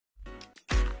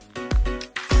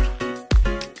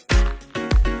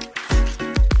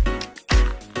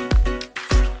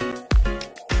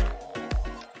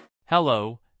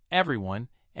Hello, everyone,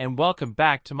 and welcome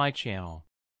back to my channel.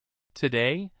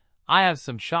 Today, I have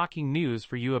some shocking news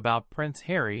for you about Prince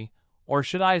Harry, or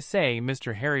should I say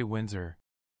Mr. Harry Windsor.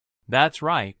 That's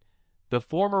right, the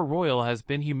former royal has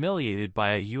been humiliated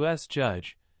by a U.S.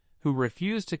 judge, who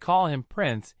refused to call him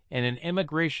prince in an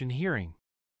immigration hearing.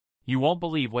 You won't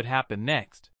believe what happened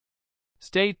next.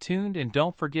 Stay tuned and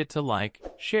don't forget to like,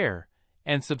 share,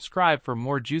 and subscribe for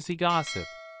more juicy gossip.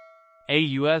 A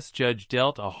U.S. judge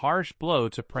dealt a harsh blow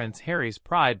to Prince Harry's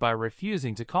pride by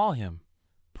refusing to call him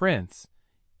prince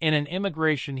in an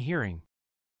immigration hearing.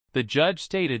 The judge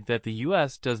stated that the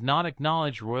U.S. does not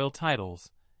acknowledge royal titles,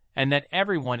 and that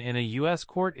everyone in a U.S.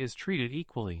 court is treated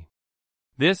equally.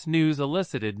 This news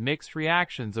elicited mixed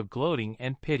reactions of gloating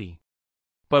and pity.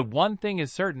 But one thing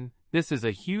is certain, this is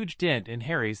a huge dent in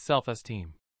Harry's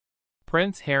self-esteem.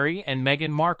 Prince Harry and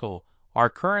Meghan Markle are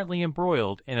currently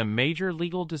embroiled in a major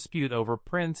legal dispute over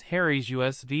Prince Harry's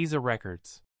U.S. visa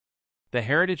records. The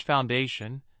Heritage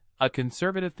Foundation, a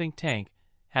conservative think tank,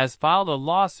 has filed a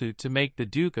lawsuit to make the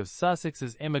Duke of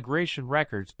Sussex's immigration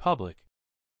records public.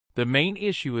 The main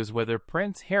issue is whether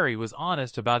Prince Harry was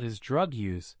honest about his drug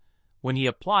use when he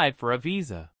applied for a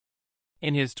visa.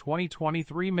 In his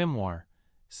 2023 memoir,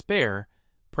 Spare,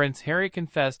 Prince Harry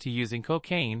confessed to using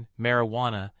cocaine,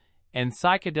 marijuana, and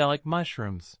psychedelic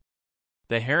mushrooms.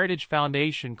 The Heritage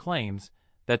Foundation claims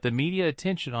that the media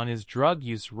attention on his drug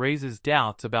use raises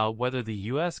doubts about whether the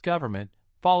U.S. government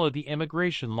followed the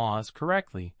immigration laws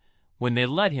correctly when they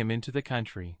let him into the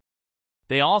country.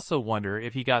 They also wonder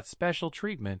if he got special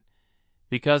treatment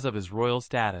because of his royal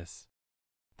status.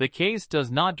 The case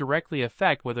does not directly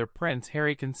affect whether Prince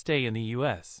Harry can stay in the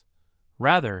U.S.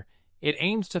 Rather, it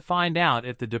aims to find out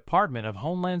if the Department of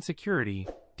Homeland Security,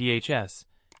 DHS,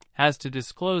 has to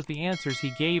disclose the answers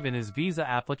he gave in his visa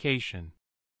application.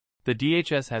 The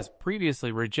DHS has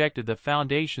previously rejected the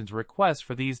Foundation's request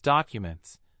for these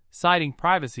documents, citing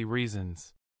privacy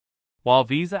reasons. While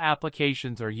visa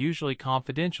applications are usually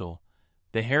confidential,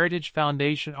 the Heritage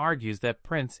Foundation argues that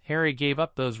Prince Harry gave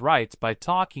up those rights by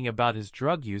talking about his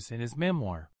drug use in his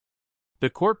memoir. The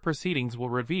court proceedings will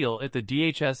reveal if the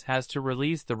DHS has to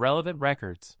release the relevant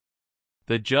records.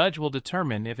 The judge will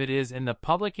determine if it is in the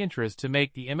public interest to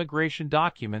make the immigration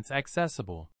documents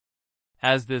accessible.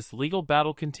 As this legal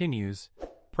battle continues,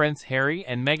 Prince Harry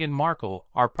and Meghan Markle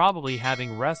are probably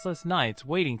having restless nights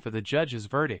waiting for the judge's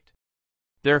verdict.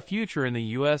 Their future in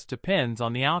the U.S. depends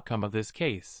on the outcome of this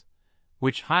case,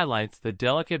 which highlights the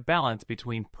delicate balance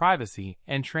between privacy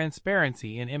and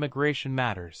transparency in immigration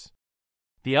matters.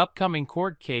 The upcoming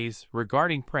court case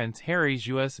regarding Prince Harry's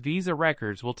U.S. visa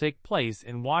records will take place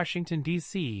in Washington,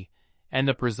 D.C., and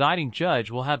the presiding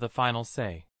judge will have the final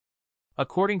say.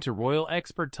 According to royal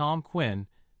expert Tom Quinn,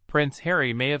 Prince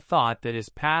Harry may have thought that his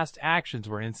past actions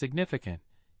were insignificant,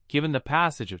 given the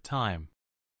passage of time.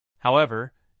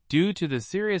 However, due to the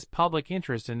serious public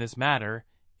interest in this matter,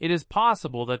 it is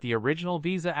possible that the original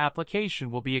visa application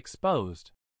will be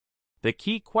exposed. The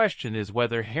key question is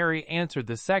whether Harry answered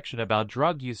the section about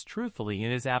drug use truthfully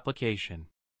in his application.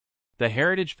 The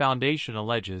Heritage Foundation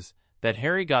alleges that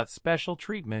Harry got special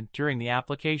treatment during the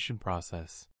application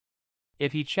process.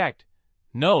 If he checked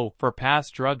no for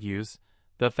past drug use,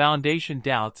 the foundation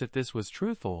doubts if this was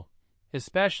truthful,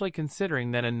 especially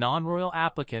considering that a non-royal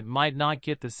applicant might not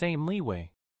get the same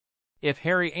leeway. If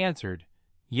Harry answered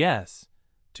yes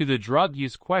to the drug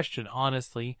use question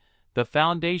honestly, the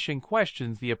foundation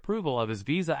questions the approval of his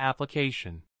visa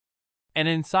application. An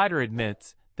insider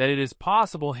admits that it is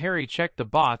possible Harry checked the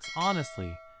box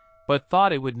honestly, but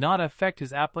thought it would not affect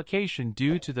his application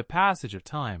due to the passage of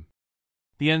time.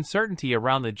 The uncertainty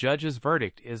around the judge's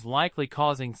verdict is likely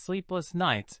causing sleepless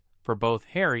nights for both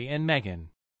Harry and Meghan.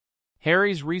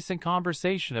 Harry's recent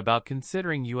conversation about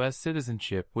considering U.S.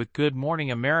 citizenship with Good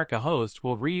Morning America host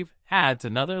Will Reeve adds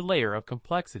another layer of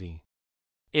complexity.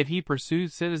 If he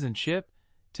pursues citizenship,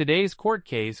 today's court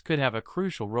case could have a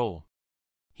crucial role.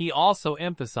 He also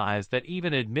emphasized that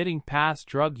even admitting past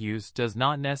drug use does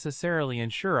not necessarily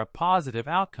ensure a positive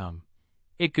outcome.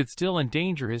 It could still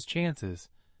endanger his chances,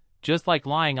 just like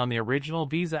lying on the original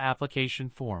visa application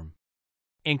form.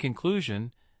 In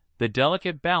conclusion, the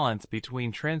delicate balance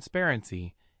between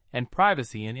transparency and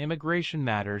privacy in immigration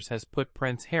matters has put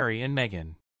Prince Harry and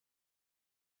Meghan.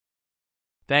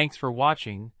 Thanks for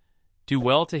watching. Do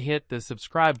well to hit the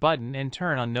subscribe button and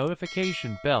turn on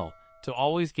notification bell to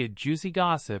always get juicy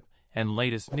gossip and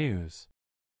latest news.